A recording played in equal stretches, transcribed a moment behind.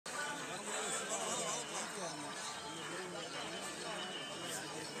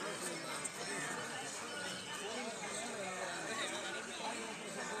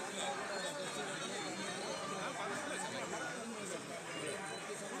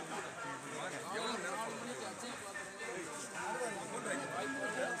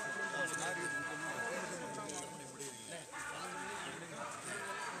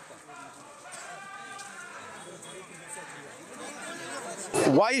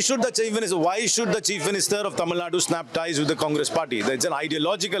Why should the Chief Minister of Tamil Nadu snap ties with the Congress party? It's an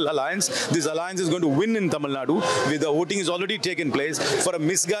ideological alliance. This alliance is going to win in Tamil Nadu. The voting has already taken place. For a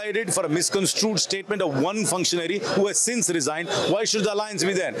misconstrued statement of one functionary who has since resigned, why should the alliance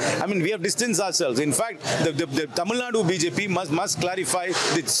be there? I mean, we have distanced ourselves. In fact, the Tamil Nadu BJP must clarify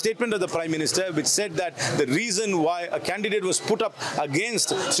the statement of the Prime Minister, which said that the reason why a candidate was put up against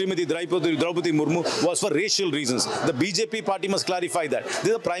Srimati Draupadi Murmu was for racial reasons. The BJP party must clarify that.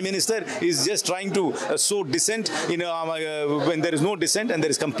 The Prime Minister is just trying to sow dissent when there is no dissent, and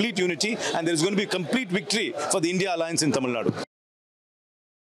there is complete unity, and there is going to be complete victory for the India alliance in Tamil Nadu.